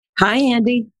Hi,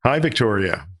 Andy. Hi,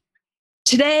 Victoria.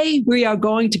 Today, we are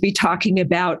going to be talking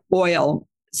about oil,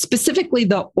 specifically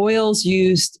the oils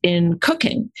used in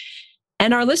cooking.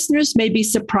 And our listeners may be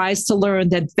surprised to learn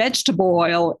that vegetable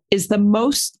oil is the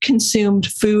most consumed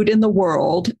food in the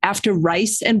world after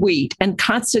rice and wheat and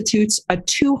constitutes a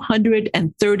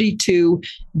 $232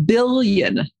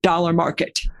 billion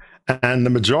market. And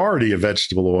the majority of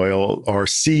vegetable oil are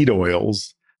seed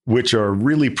oils, which are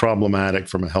really problematic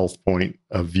from a health point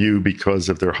of view because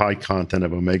of their high content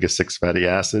of omega-6 fatty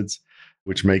acids,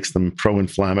 which makes them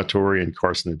pro-inflammatory and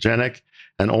carcinogenic.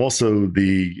 And also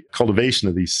the cultivation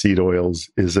of these seed oils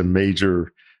is a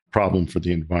major problem for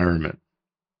the environment.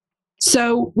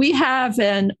 So we have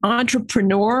an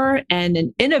entrepreneur and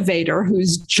an innovator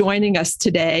who's joining us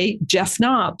today, Jeff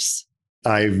Nobbs.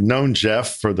 I've known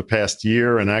Jeff for the past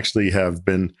year and actually have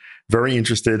been very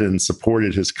interested and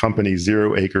supported his company,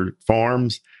 Zero Acre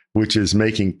Farms, which is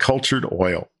making cultured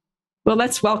oil. Well,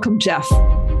 let's welcome Jeff.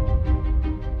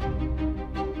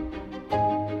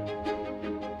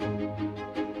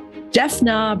 Jeff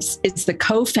Nobbs is the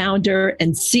co-founder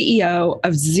and CEO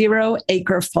of Zero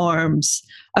Acre Farms,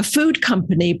 a food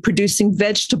company producing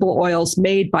vegetable oils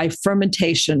made by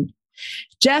fermentation.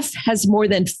 Jeff has more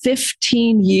than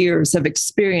 15 years of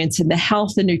experience in the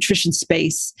health and nutrition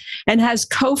space and has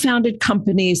co-founded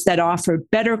companies that offer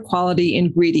better quality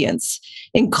ingredients,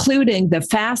 including the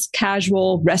fast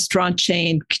casual restaurant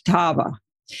chain Kitava.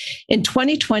 In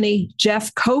 2020,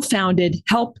 Jeff co-founded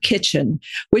Help Kitchen,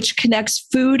 which connects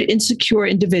food insecure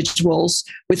individuals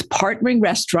with partnering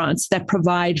restaurants that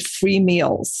provide free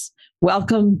meals.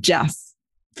 Welcome, Jeff.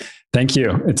 Thank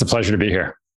you. It's a pleasure to be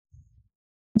here.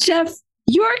 Jeff,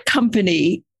 your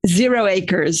company, Zero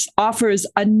Acres, offers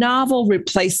a novel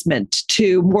replacement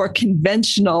to more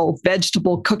conventional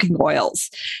vegetable cooking oils.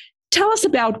 Tell us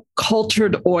about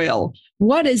cultured oil.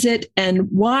 What is it and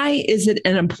why is it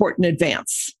an important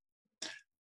advance?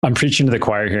 I'm preaching to the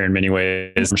choir here in many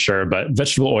ways, I'm sure, but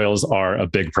vegetable oils are a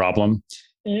big problem.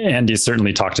 Andy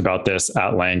certainly talked about this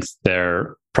at length.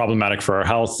 They're problematic for our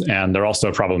health and they're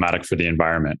also problematic for the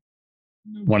environment.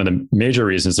 One of the major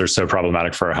reasons they're so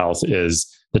problematic for our health is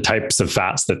the types of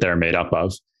fats that they're made up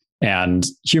of. And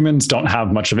humans don't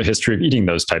have much of a history of eating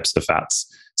those types of fats,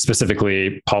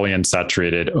 specifically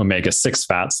polyunsaturated omega-6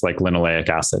 fats like linoleic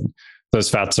acid. Those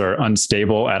fats are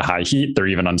unstable at high heat. They're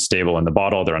even unstable in the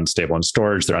bottle. They're unstable in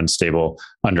storage. They're unstable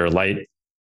under light.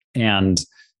 And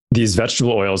these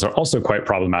vegetable oils are also quite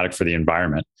problematic for the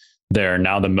environment. They're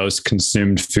now the most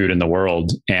consumed food in the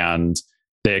world, and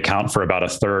they account for about a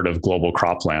third of global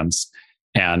croplands.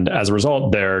 And as a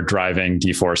result, they're driving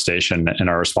deforestation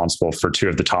and are responsible for two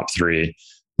of the top three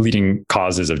leading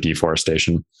causes of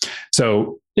deforestation.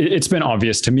 So it's been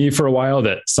obvious to me for a while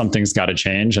that something's got to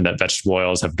change and that vegetable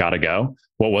oils have got to go.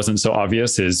 What wasn't so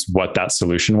obvious is what that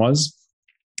solution was.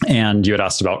 And you had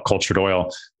asked about cultured oil.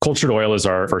 Cultured oil is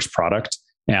our first product,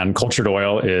 and cultured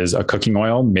oil is a cooking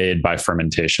oil made by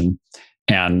fermentation.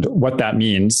 And what that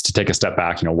means, to take a step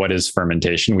back, what is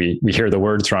fermentation? We hear the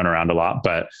word thrown around a lot,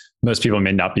 but most people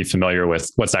may not be familiar with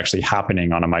what's actually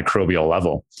happening on a microbial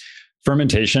level.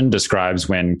 Fermentation describes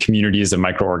when communities of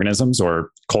microorganisms,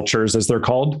 or cultures as they're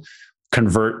called,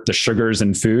 convert the sugars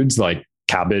in foods like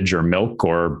cabbage or milk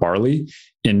or barley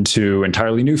into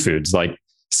entirely new foods like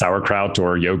sauerkraut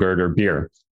or yogurt or beer.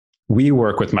 We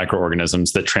work with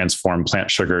microorganisms that transform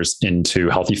plant sugars into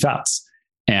healthy fats.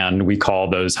 And we call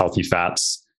those healthy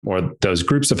fats, or those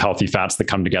groups of healthy fats that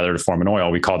come together to form an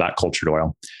oil, we call that cultured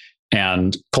oil.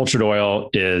 And cultured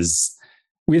oil is,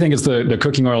 we think it's the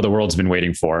cooking oil the world's been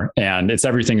waiting for. And it's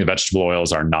everything the vegetable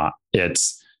oils are not.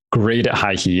 It's great at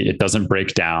high heat. It doesn't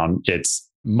break down. It's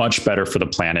much better for the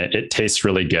planet. It tastes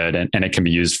really good, and it can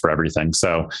be used for everything.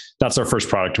 So that's our first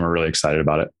product, and we're really excited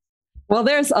about it. Well,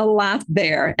 there's a lot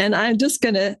there. And I'm just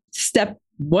going to step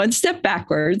one step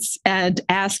backwards and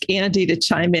ask Andy to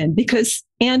chime in, because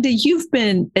Andy, you've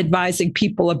been advising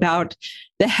people about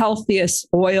the healthiest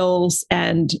oils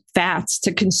and fats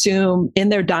to consume in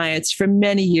their diets for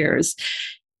many years.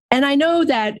 And I know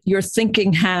that your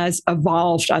thinking has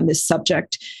evolved on this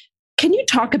subject. Can you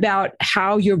talk about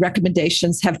how your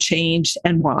recommendations have changed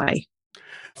and why?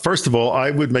 First of all, I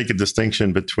would make a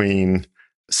distinction between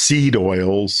seed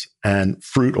oils and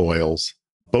fruit oils,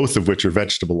 both of which are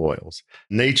vegetable oils.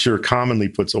 Nature commonly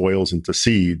puts oils into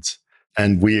seeds,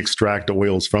 and we extract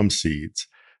oils from seeds.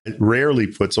 It rarely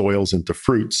puts oils into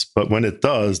fruits, but when it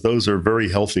does, those are very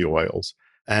healthy oils.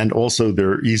 And also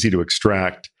they're easy to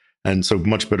extract, and so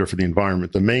much better for the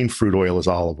environment. The main fruit oil is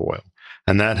olive oil,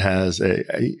 and that has a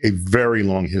very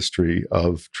long history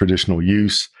of traditional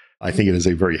use. I think it is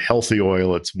a very healthy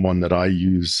oil. It's one that I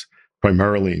use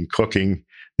primarily in cooking.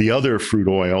 The other fruit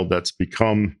oil that's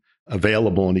become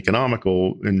available and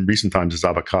economical in recent times is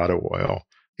avocado oil.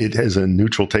 It has a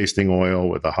neutral tasting oil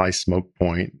with a high smoke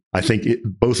point. I think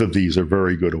both of these are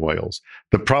very good oils.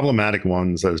 The problematic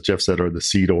ones, as Jeff said, are the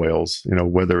seed oils,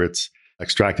 whether it's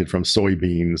extracted from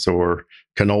soybeans or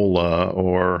canola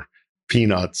or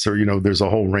peanuts, or, there's a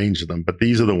whole range of them. But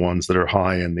these are the ones that are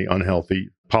high in the unhealthy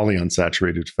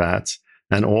polyunsaturated fats.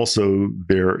 And also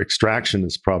their extraction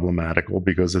is problematical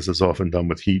because this is often done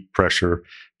with heat, pressure,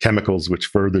 chemicals, which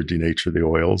further denature the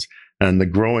oils. And the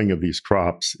growing of these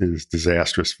crops is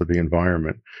disastrous for the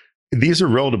environment. These are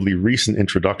relatively recent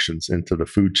introductions into the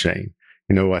food chain.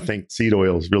 I think seed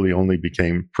oils really only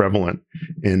became prevalent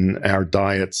in our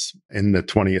diets in the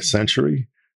 20th century,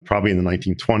 probably in the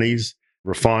 1920s.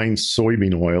 Refined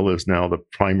soybean oil is now the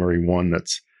primary one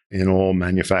that's in all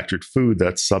manufactured food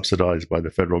that's subsidized by the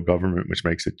federal government, which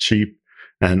makes it cheap.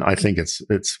 And I think it's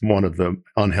one of the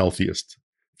unhealthiest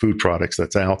food products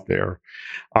that's out there.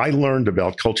 I learned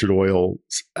about cultured oil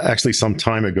actually some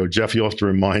time ago. Jeff, you'll have to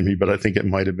remind me, but I think it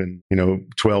might have been,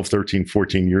 12, 13,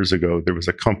 14 years ago. There was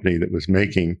a company that was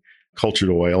making cultured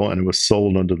oil and it was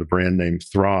sold under the brand name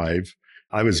Thrive.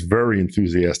 I was very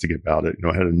enthusiastic about it.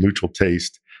 It had a neutral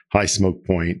taste, high smoke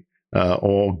point,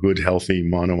 all good, healthy,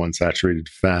 monounsaturated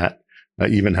fat. I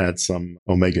even had some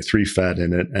omega-3 fat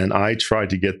in it. And I tried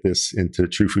to get this into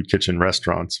True Food Kitchen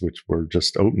restaurants, which were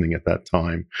just opening at that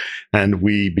time. And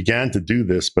we began to do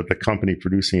this, but the company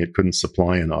producing it couldn't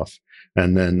supply enough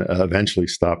and then eventually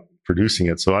stopped producing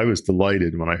it. So I was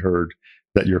delighted when I heard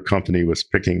that your company was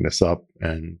picking this up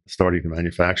and starting to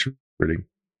manufacture it.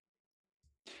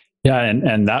 Yeah,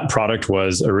 and that product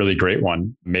was a really great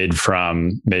one, made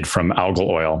from algal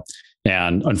oil.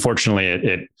 And unfortunately,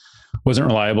 it wasn't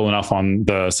reliable enough on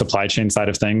the supply chain side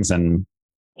of things and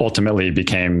ultimately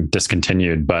became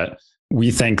discontinued. But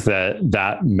we think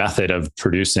that method of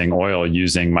producing oil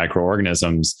using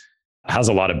microorganisms has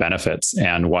a lot of benefits.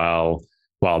 And while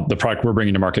the product we're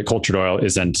bringing to market, cultured oil,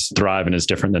 isn't Thrive and is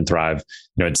different than Thrive,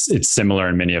 it's similar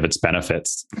in many of its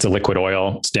benefits. It's a liquid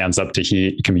oil, stands up to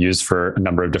heat, it can be used for a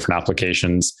number of different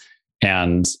applications.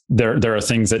 And there are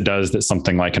things it does that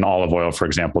something like an olive oil, for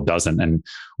example, doesn't. And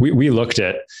we looked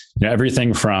at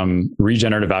everything from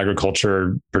regenerative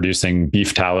agriculture producing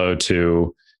beef tallow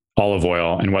to olive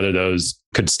oil and whether those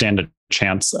could stand a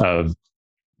chance of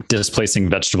displacing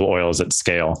vegetable oils at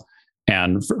scale.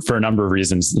 And for a number of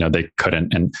reasons, they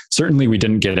couldn't. And certainly we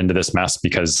didn't get into this mess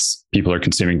because people are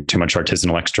consuming too much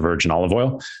artisanal extra virgin olive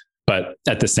oil. But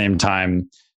at the same time,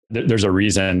 there's a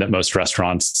reason that most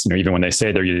restaurants, even when they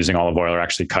say they're using olive oil, are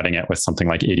actually cutting it with something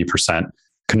like 80%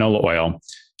 canola oil.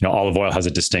 Olive oil has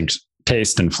a distinct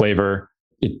taste and flavor.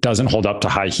 It doesn't hold up to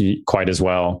high heat quite as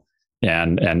well.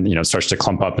 And starts to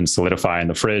clump up and solidify in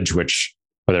the fridge, which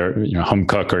whether home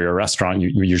cook or your restaurant, you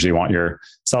usually want your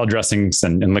salad dressings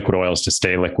and liquid oils to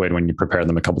stay liquid when you prepare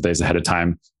them a couple of days ahead of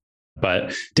time.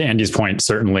 But to Andy's point,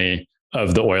 certainly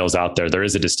of the oils out there, there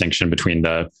is a distinction between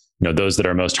those that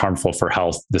are most harmful for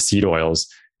health, the seed oils,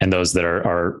 and those that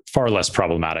are far less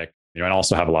problematic, and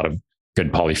also have a lot of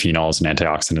good polyphenols and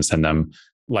antioxidants in them,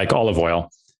 like olive oil.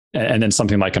 And then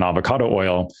something like an avocado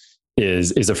oil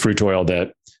is a fruit oil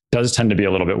that does tend to be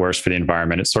a little bit worse for the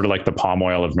environment. It's sort of like the palm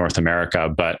oil of North America,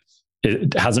 but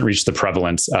it hasn't reached the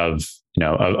prevalence of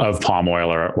palm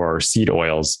oil or seed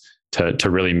oils to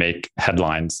really make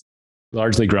headlines.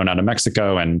 Largely grown out of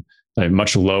Mexico and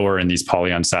much lower in these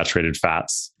polyunsaturated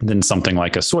fats than something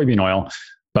like a soybean oil.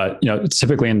 But it's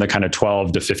typically in the kind of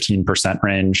 12 to 15%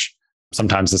 range,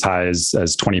 sometimes as high as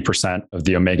 20% of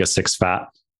the omega-6 fat.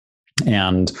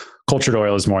 And cultured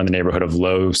oil is more in the neighborhood of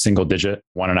low single digit,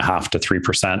 1.5 to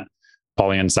 3%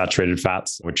 polyunsaturated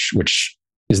fats, which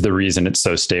is the reason it's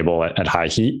so stable at high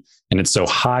heat. And it's so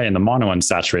high in the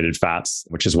monounsaturated fats,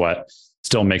 which is what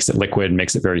still makes it liquid,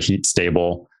 makes it very heat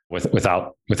stable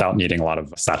without needing a lot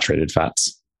of saturated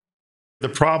fats. The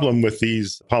problem with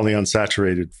these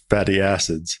polyunsaturated fatty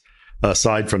acids,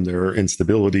 aside from their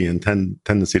instability and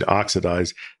tendency to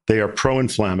oxidize, they are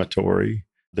pro-inflammatory,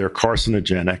 they're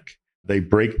carcinogenic, they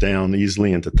break down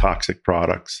easily into toxic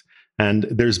products. And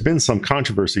there's been some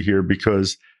controversy here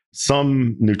because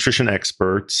some nutrition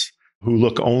experts who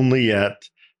look only at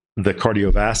the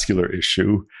cardiovascular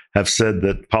issue have said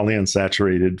that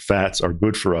polyunsaturated fats are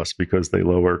good for us because they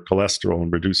lower cholesterol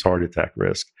and reduce heart attack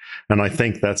risk. And I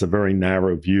think that's a very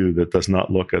narrow view that does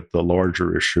not look at the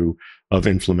larger issue of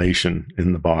inflammation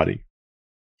in the body.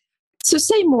 So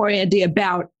say more, Andy,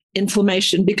 about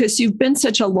inflammation, because you've been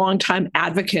such a long-time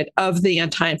advocate of the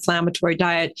anti-inflammatory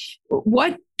diet.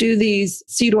 What do these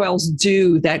seed oils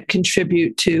do that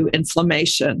contribute to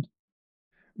inflammation?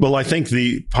 Well, I think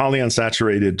the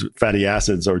polyunsaturated fatty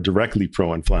acids are directly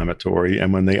pro-inflammatory.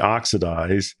 And when they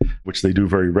oxidize, which they do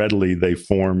very readily, they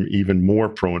form even more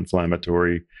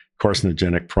pro-inflammatory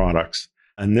carcinogenic products.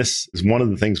 And this is one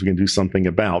of the things we can do something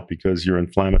about, because your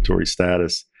inflammatory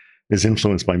status is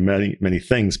influenced by many, many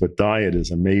things, but diet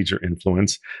is a major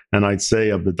influence. And I'd say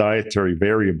of the dietary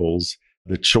variables,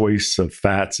 the choice of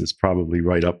fats is probably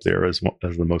right up there as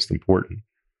the most important.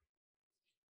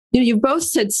 You both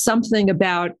said something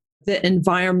about the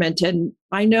environment, and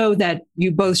I know that you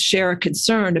both share a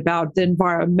concern about the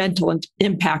environmental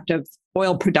impact of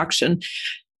oil production.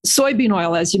 Soybean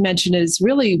oil, as you mentioned, is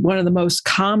really one of the most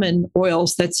common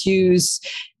oils that's used.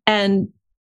 And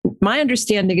my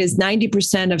understanding is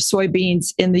 90% of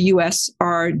soybeans in the US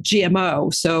are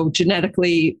GMO, so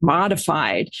genetically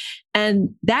modified.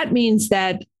 And that means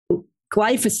that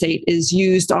glyphosate is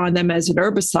used on them as an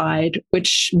herbicide,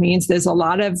 which means there's a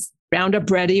lot of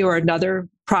Roundup Ready or another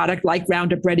product like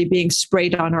Roundup Ready being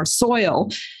sprayed on our soil.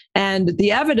 And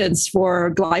the evidence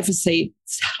for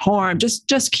glyphosate's harm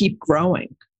just keep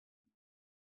growing.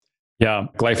 Yeah,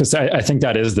 glyphosate, I think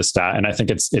that is the stat. And I think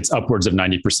it's upwards of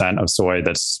 90% of soy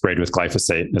that's sprayed with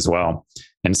glyphosate as well.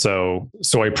 And so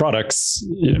soy products,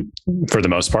 for the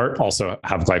most part, also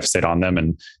have glyphosate on them,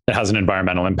 and it has an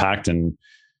environmental impact and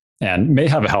may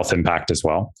have a health impact as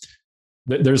well.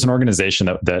 There's an organization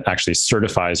that actually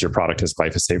certifies your product as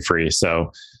glyphosate free.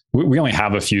 So we only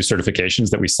have a few certifications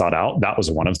that we sought out. That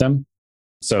was one of them.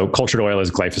 So cultured oil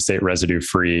is glyphosate residue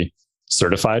free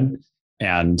certified.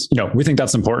 And, we think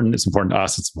that's important. It's important to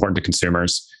us. It's important to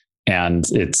consumers. And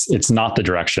it's not the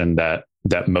direction that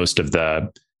most of the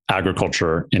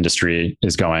agriculture industry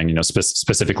is going,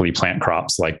 specifically plant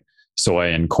crops like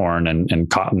soy and corn and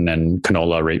cotton and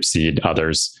canola, rapeseed,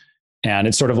 others. And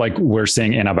it's sort of like we're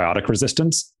seeing antibiotic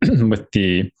resistance with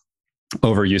the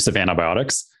overuse of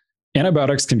antibiotics.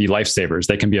 Antibiotics can be lifesavers.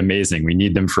 They can be amazing. We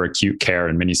need them for acute care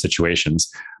in many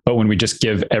situations. But when we just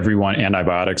give everyone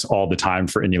antibiotics all the time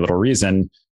for any little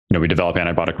reason, we develop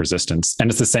antibiotic resistance.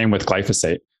 And it's the same with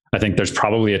glyphosate. I think there's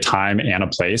probably a time and a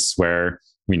place where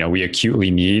we acutely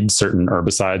need certain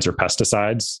herbicides or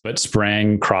pesticides, but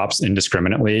spraying crops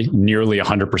indiscriminately, nearly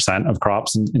 100% of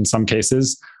crops in some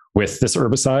cases, with this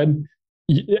herbicide,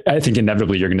 I think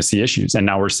inevitably you're going to see issues. And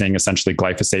now we're seeing essentially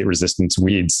glyphosate resistance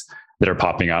weeds that are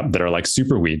popping up that are like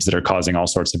super weeds that are causing all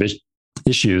sorts of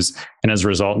issues. And as a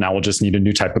result, now we'll just need a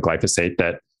new type of glyphosate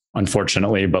that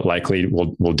unfortunately, but likely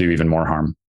will do even more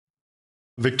harm.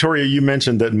 Victoria, you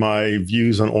mentioned that my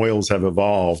views on oils have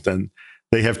evolved, and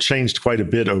they have changed quite a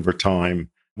bit over time.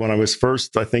 When I was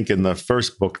first, I think in the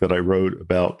first book that I wrote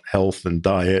about health and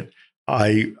diet,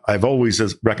 I've always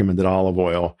recommended olive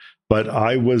oil, but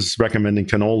I was recommending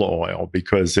canola oil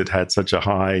because it had such a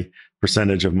high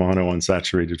percentage of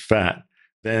monounsaturated fat.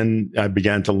 Then I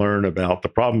began to learn about the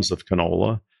problems of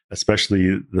canola,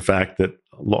 especially the fact that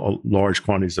large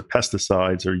quantities of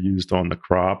pesticides are used on the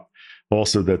crop.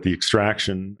 Also that the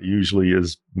extraction usually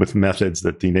is with methods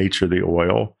that denature the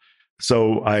oil.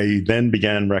 So I then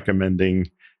began recommending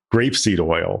grapeseed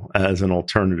oil as an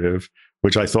alternative,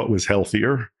 which I thought was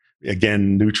healthier.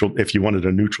 Again, neutral, if you wanted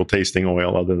a neutral tasting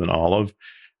oil other than olive.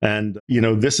 And,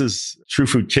 this is True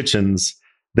Food Kitchens.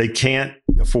 They can't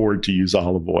afford to use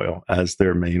olive oil as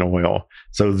their main oil.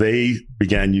 So they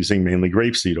began using mainly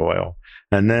grapeseed oil.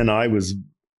 And then I was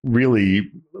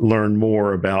really learned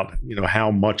more about,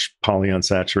 how much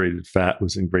polyunsaturated fat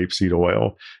was in grapeseed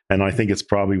oil. And I think it's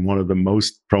probably one of the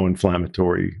most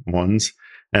pro-inflammatory ones.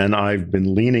 And I've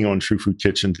been leaning on True Food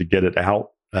Kitchen to get it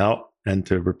out and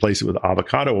to replace it with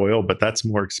avocado oil, but that's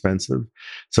more expensive.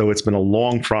 So it's been a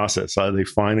long process. They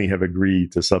finally have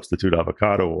agreed to substitute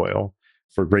avocado oil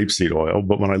for grapeseed oil.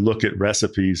 But when I look at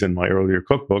recipes in my earlier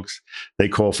cookbooks, they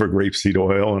call for grapeseed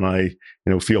oil, and I,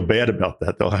 feel bad about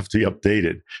that. They'll have to be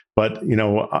updated. But,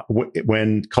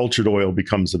 when cultured oil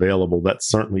becomes available, that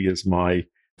certainly is my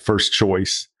first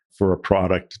choice for a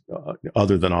product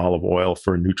other than olive oil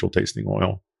for a neutral tasting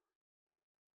oil.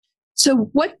 So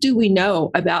what do we know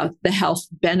about the health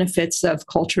benefits of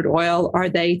cultured oil? Are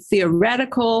they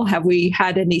theoretical? Have we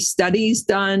had any studies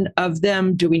done of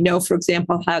them? Do we know, for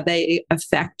example, how they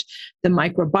affect the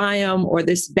microbiome or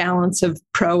this balance of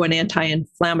pro and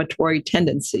anti-inflammatory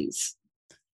tendencies?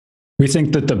 We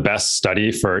think that the best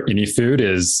study for any food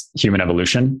is human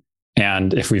evolution.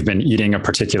 And if we've been eating a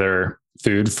particular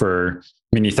food for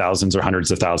many thousands or hundreds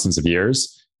of thousands of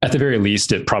years, at the very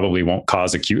least, it probably won't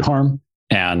cause acute harm.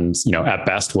 And, at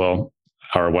best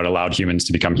are what allowed humans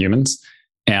to become humans.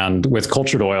 And with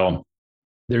cultured oil,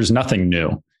 there's nothing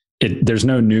new. There's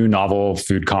no new novel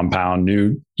food compound,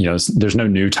 there's no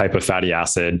new type of fatty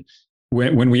acid.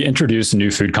 When we introduce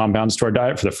new food compounds to our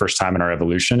diet for the first time in our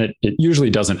evolution, it usually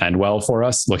doesn't end well for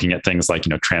us, looking at things like,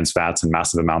 trans fats and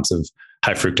massive amounts of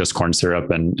high fructose corn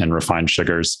syrup and refined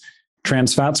sugars.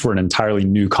 Trans fats were an entirely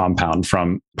new compound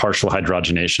from partial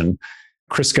hydrogenation.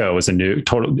 Crisco was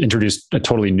introduced a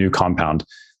totally new compound.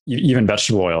 Even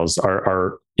vegetable oils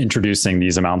are introducing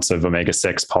these amounts of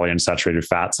omega-6 polyunsaturated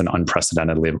fats in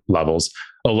unprecedented levels.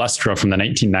 Olestra from the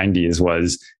 1990s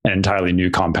was an entirely new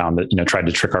compound that tried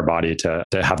to trick our body to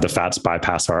have the fats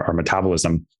bypass our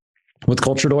metabolism. With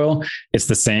cultured oil, it's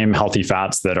the same healthy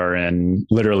fats that are in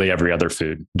literally every other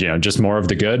food. Just more of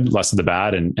the good, less of the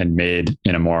bad, and made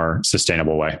in a more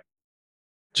sustainable way.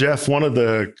 Jeff, one of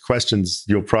the questions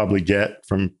you'll probably get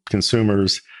from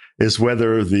consumers is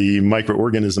whether the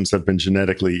microorganisms have been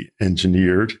genetically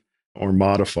engineered or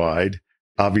modified.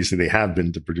 Obviously, they have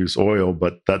been to produce oil,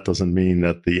 but that doesn't mean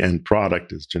that the end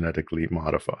product is genetically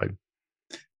modified.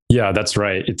 Yeah, that's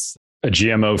right. It's a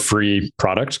GMO-free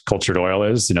product. Cultured oil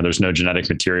is. There's no genetic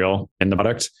material in the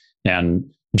product.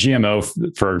 And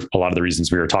GMO, for a lot of the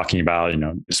reasons we were talking about,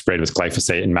 sprayed with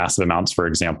glyphosate in massive amounts, for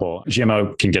example,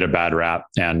 GMO can get a bad rap.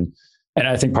 And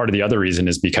I think part of the other reason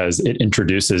is because it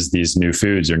introduces these new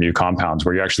foods or new compounds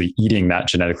where you're actually eating that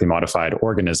genetically modified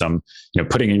organism,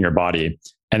 putting it in your body.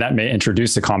 And that may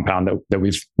introduce a compound that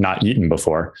we've not eaten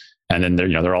before. And then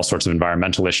there are all sorts of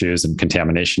environmental issues and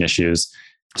contamination issues.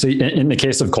 So in the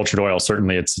case of cultured oil,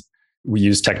 certainly we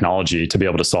use technology to be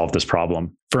able to solve this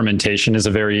problem. Fermentation is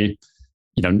a very,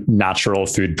 natural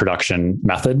food production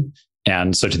method.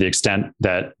 And so to the extent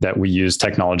that we use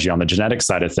technology on the genetic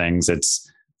side of things, it's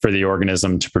for the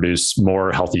organism to produce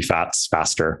more healthy fats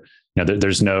faster.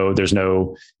 There's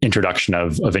no introduction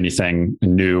of anything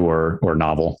new or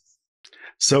novel.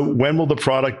 So when will the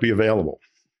product be available?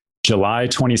 July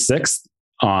 26th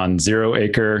on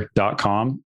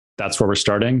zeroacre.com. That's where we're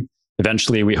starting.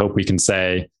 Eventually, we hope we can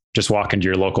say, just walk into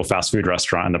your local fast food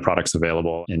restaurant and the product's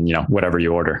available in whatever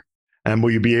you order. And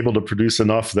will you be able to produce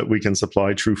enough that we can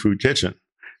supply True Food Kitchen?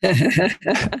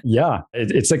 Yeah,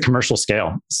 it's a commercial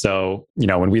scale. So,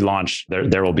 when we launch,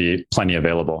 there will be plenty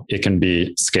available. It can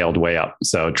be scaled way up.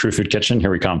 So True Food Kitchen,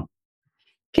 here we come.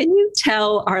 Can you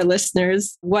tell our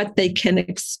listeners what they can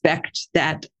expect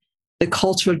that the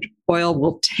cultured oil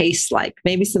will taste like?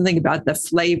 Maybe something about the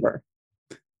flavor.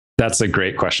 That's a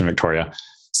great question, Victoria.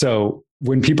 So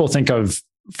when people think of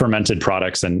fermented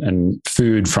products and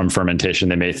food from fermentation,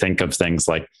 they may think of things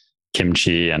like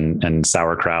kimchi and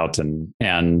sauerkraut and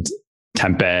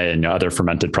tempeh and other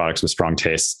fermented products with strong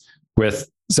tastes.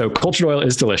 So cultured oil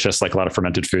is delicious, like a lot of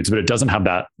fermented foods, but it doesn't have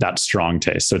that strong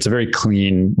taste. So it's a very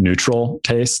clean, neutral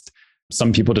taste.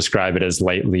 Some people describe it as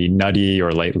lightly nutty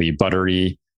or lightly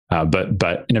buttery,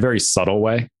 but in a very subtle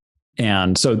way.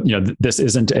 And so, this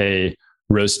isn't a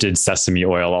roasted sesame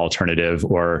oil alternative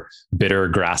or bitter,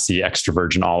 grassy, extra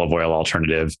virgin olive oil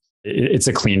alternative. It's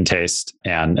a clean taste.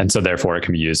 And so therefore it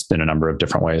can be used in a number of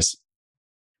different ways.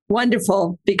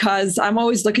 Wonderful, because I'm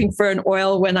always looking for an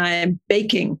oil when I am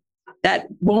baking that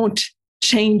won't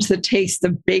change the taste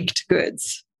of baked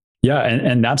goods. Yeah.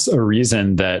 And that's a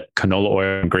reason that canola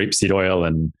oil and grapeseed oil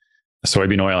and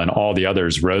soybean oil and all the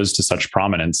others rose to such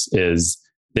prominence is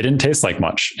they didn't taste like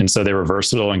much. And so they were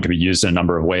versatile and could be used in a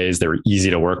number of ways. They were easy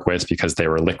to work with because they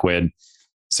were liquid.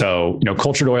 So,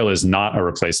 cultured oil is not a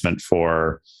replacement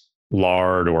for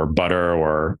lard or butter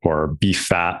or beef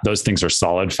fat. Those things are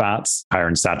solid fats, higher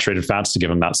in saturated fats to give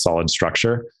them that solid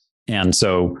structure. And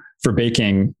so for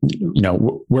baking,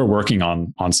 we're working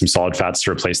on some solid fats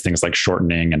to replace things like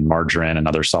shortening and margarine and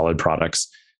other solid products.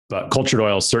 But cultured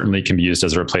oil certainly can be used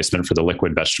as a replacement for the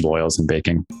liquid vegetable oils in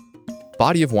baking.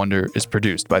 Body of Wonder is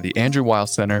produced by the Andrew Weil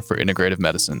Center for Integrative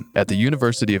Medicine at the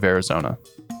University of Arizona,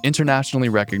 internationally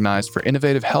recognized for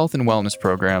innovative health and wellness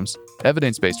programs,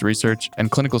 evidence-based research, and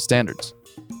clinical standards.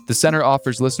 The center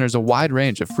offers listeners a wide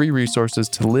range of free resources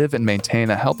to live and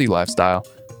maintain a healthy lifestyle,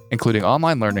 including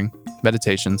online learning,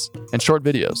 meditations, and short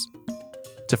videos.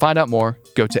 To find out more,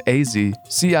 go to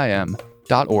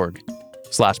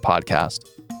azcim.org/podcast.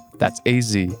 That's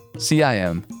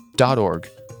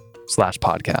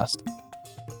azcim.org/podcast.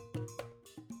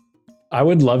 I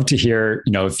would love to hear,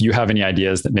 if you have any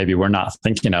ideas that maybe we're not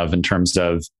thinking of in terms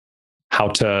of how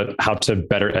to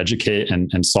better educate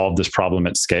and solve this problem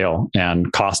at scale.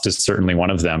 And cost is certainly one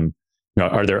of them.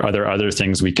 Are there other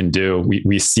things we can do?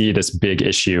 We see this big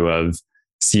issue of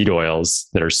seed oils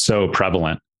that are so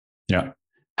prevalent.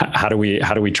 How do we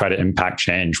try to impact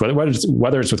change, whether it's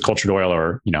with cultured oil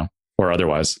or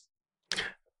otherwise?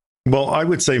 Well, I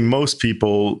would say most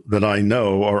people that I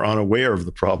know are unaware of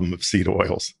the problem of seed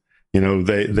oils.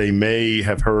 They may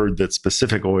have heard that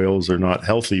specific oils are not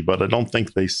healthy, but I don't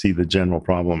think they see the general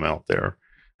problem out there.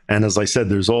 And as I said,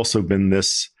 there's also been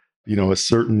this, a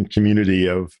certain community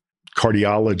of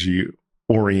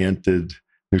cardiology-oriented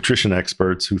nutrition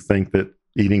experts who think that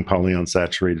eating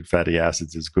polyunsaturated fatty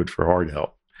acids is good for heart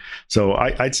health. So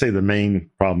I'd say the main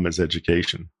problem is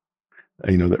education,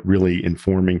 that really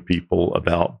informing people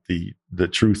about the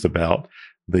truth about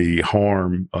the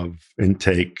harm of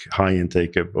high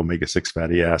intake of omega-6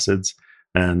 fatty acids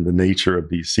and the nature of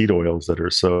these seed oils that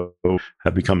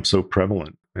have become so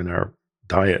prevalent in our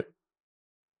diet.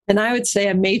 And I would say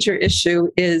a major issue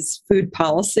is food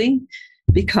policy,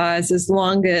 because as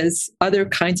long as other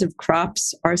kinds of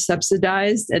crops are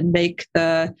subsidized and make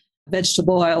the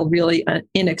vegetable oil really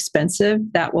inexpensive,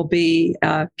 that will be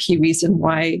a key reason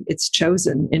why it's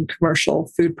chosen in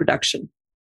commercial food production.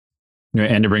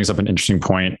 Andy brings up an interesting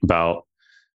point about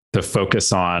the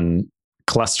focus on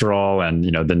cholesterol and,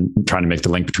 then trying to make the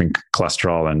link between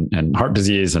cholesterol and heart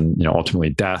disease and, ultimately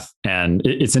death. And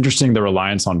it's interesting, the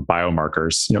reliance on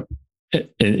biomarkers.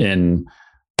 In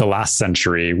the last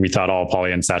century, we thought all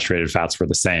polyunsaturated fats were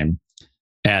the same.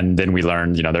 And then we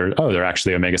learned, they're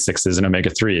actually omega-6s and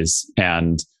omega-3s.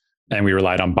 And we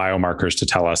relied on biomarkers to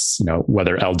tell us,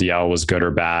 whether LDL was good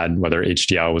or bad, whether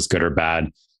HDL was good or bad.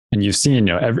 And you've seen,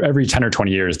 every 10 or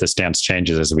 20 years, the stance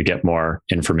changes as we get more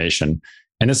information.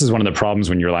 And this is one of the problems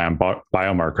when you rely on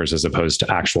biomarkers as opposed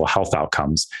to actual health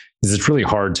outcomes, is it's really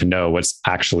hard to know what's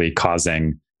actually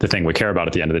causing the thing we care about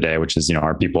at the end of the day, which is,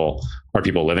 are people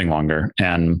living longer?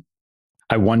 And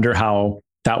I wonder how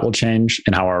that will change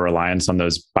and how our reliance on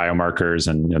those biomarkers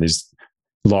and, these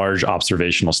large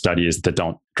observational studies that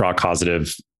don't draw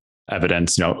causative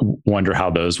evidence, wonder how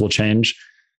those will change.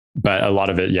 But a lot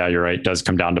of it, yeah, you're right, does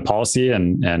come down to policy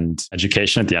and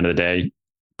education at the end of the day,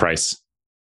 price.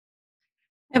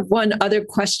 I have one other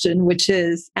question, which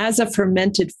is, as a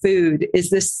fermented food, is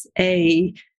this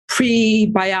a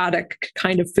prebiotic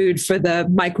kind of food for the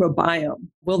microbiome?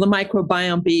 Will the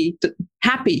microbiome be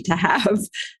happy to have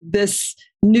this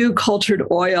new cultured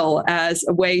oil as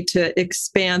a way to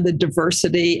expand the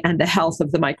diversity and the health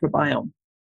of the microbiome?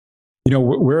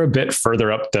 We're a bit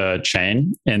further up the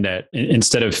chain in that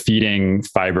instead of feeding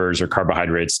fibers or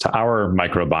carbohydrates to our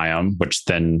microbiome, which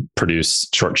then produce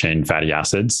short-chain fatty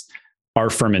acids, our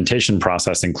fermentation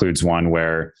process includes one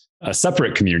where a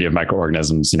separate community of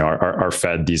microorganisms, are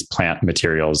fed these plant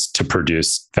materials to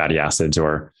produce fatty acids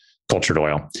or cultured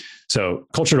oil. So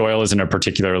cultured oil isn't a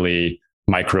particularly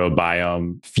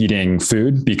microbiome feeding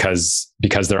food because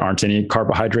there aren't any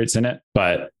carbohydrates in it,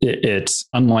 but it's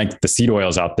unlike the seed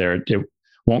oils out there, it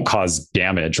won't cause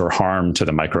damage or harm to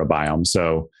the microbiome.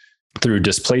 So through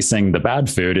displacing the bad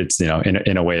food, it's,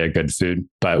 in a way a good food,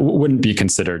 but wouldn't be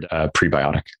considered a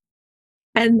prebiotic.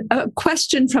 And a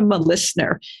question from a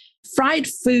listener. Fried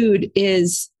food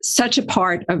is such a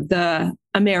part of the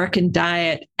American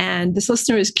diet, and this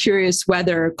listener is curious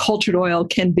whether cultured oil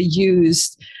can be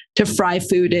used to fry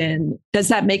food in. Does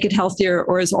that make it healthier,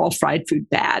 or is all fried food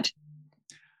bad?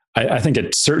 I think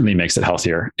it certainly makes it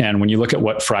healthier. And when you look at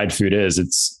what fried food is,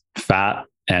 it's fat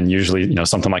and usually,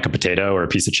 something like a potato or a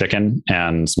piece of chicken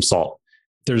and some salt.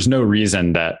 There's no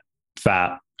reason that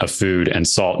fat of food and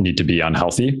salt need to be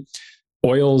unhealthy.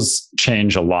 Oils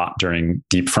change a lot during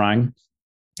deep frying.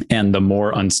 And the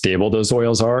more unstable those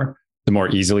oils are, the more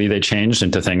easily they change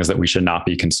into things that we should not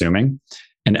be consuming.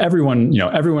 And everyone,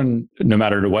 no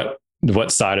matter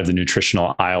what side of the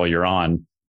nutritional aisle you're on,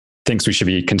 thinks we should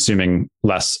be consuming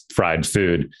less fried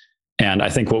food. And I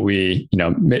think what we,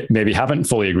 maybe haven't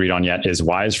fully agreed on yet is,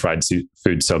 why is fried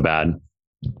food so bad?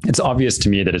 It's obvious to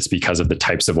me that it's because of the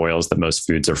types of oils that most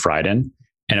foods are fried in.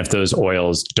 And if those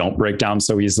oils don't break down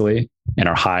so easily and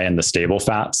are high in the stable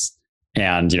fats,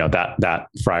 and that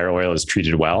fryer oil is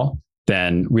treated well,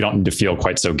 then we don't need to feel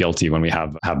quite so guilty when we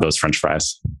have those French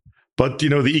fries. But,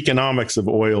 the economics of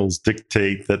oils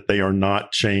dictate that they are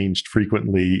not changed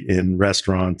frequently in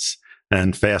restaurants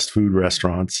and fast food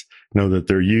restaurants, that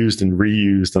they're used and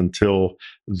reused until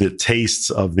the tastes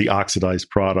of the oxidized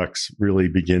products really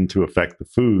begin to affect the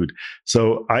food.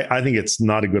 So I think it's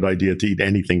not a good idea to eat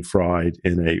anything fried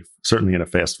certainly in a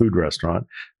fast food restaurant,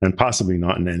 and possibly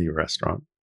not in any restaurant.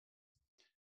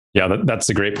 Yeah, that's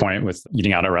a great point with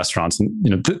eating out at restaurants.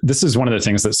 And, this is one of the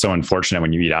things that's so unfortunate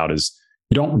when you eat out, is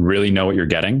you don't really know what you're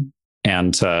getting.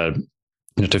 And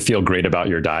to feel great about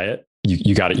your diet,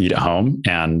 you got to eat at home.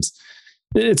 And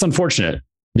it's unfortunate,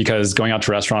 because going out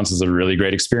to restaurants is a really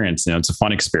great experience. It's a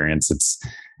fun experience.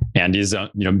 Andy's,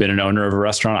 been an owner of a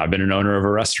restaurant. I've been an owner of a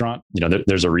restaurant.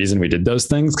 There's a reason we did those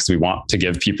things, because we want to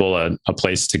give people a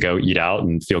place to go eat out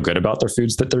and feel good about their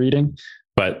foods that they're eating.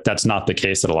 but that's not the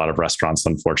case at a lot of restaurants,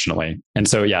 unfortunately. And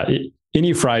so, yeah,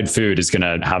 any fried food is going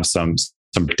to have some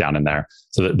breakdown in there.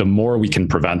 So that the more we can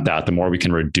prevent that, the more we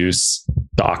can reduce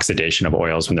the oxidation of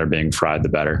oils when they're being fried, the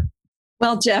better.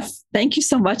 Well, Jeff, thank you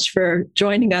so much for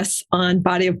joining us on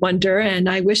Body of Wonder. And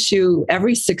I wish you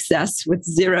every success with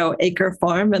Zero Acre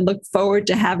Farm and look forward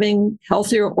to having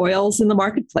healthier oils in the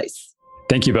marketplace.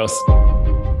 Thank you both.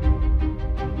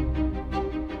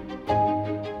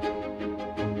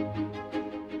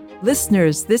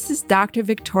 Listeners, this is Dr.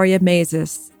 Victoria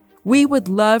Maizes. We would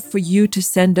love for you to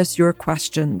send us your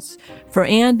questions for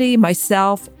Andy,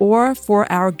 myself, or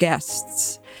for our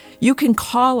guests. You can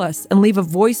call us and leave a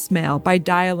voicemail by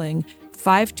dialing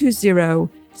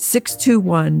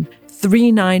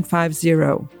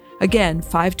 520-621-3950. Again,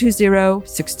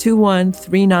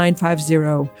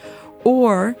 520-621-3950.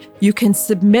 Or you can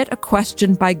submit a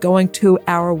question by going to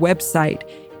our website,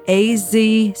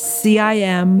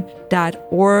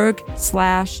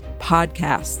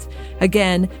 azcim.org/podcast.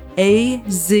 Again,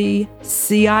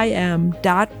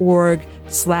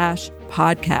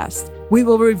 azcim.org/podcast. We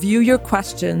will review your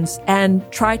questions and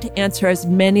try to answer as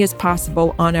many as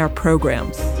possible on our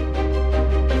programs.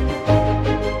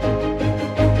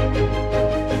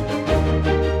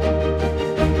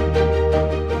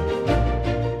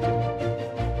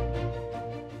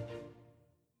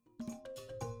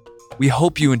 We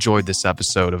hope you enjoyed this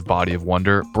episode of Body of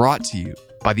Wonder, brought to you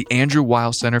by the Andrew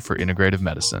Weil Center for Integrative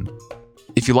Medicine.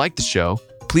 If you like the show,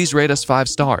 please rate us 5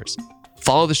 stars,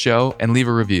 follow the show, and leave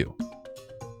a review.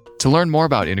 To learn more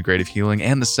about integrative healing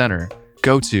and the center,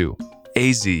 go to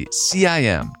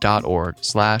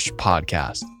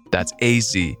azcim.org/podcast. That's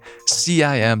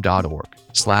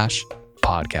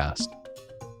azcim.org/podcast.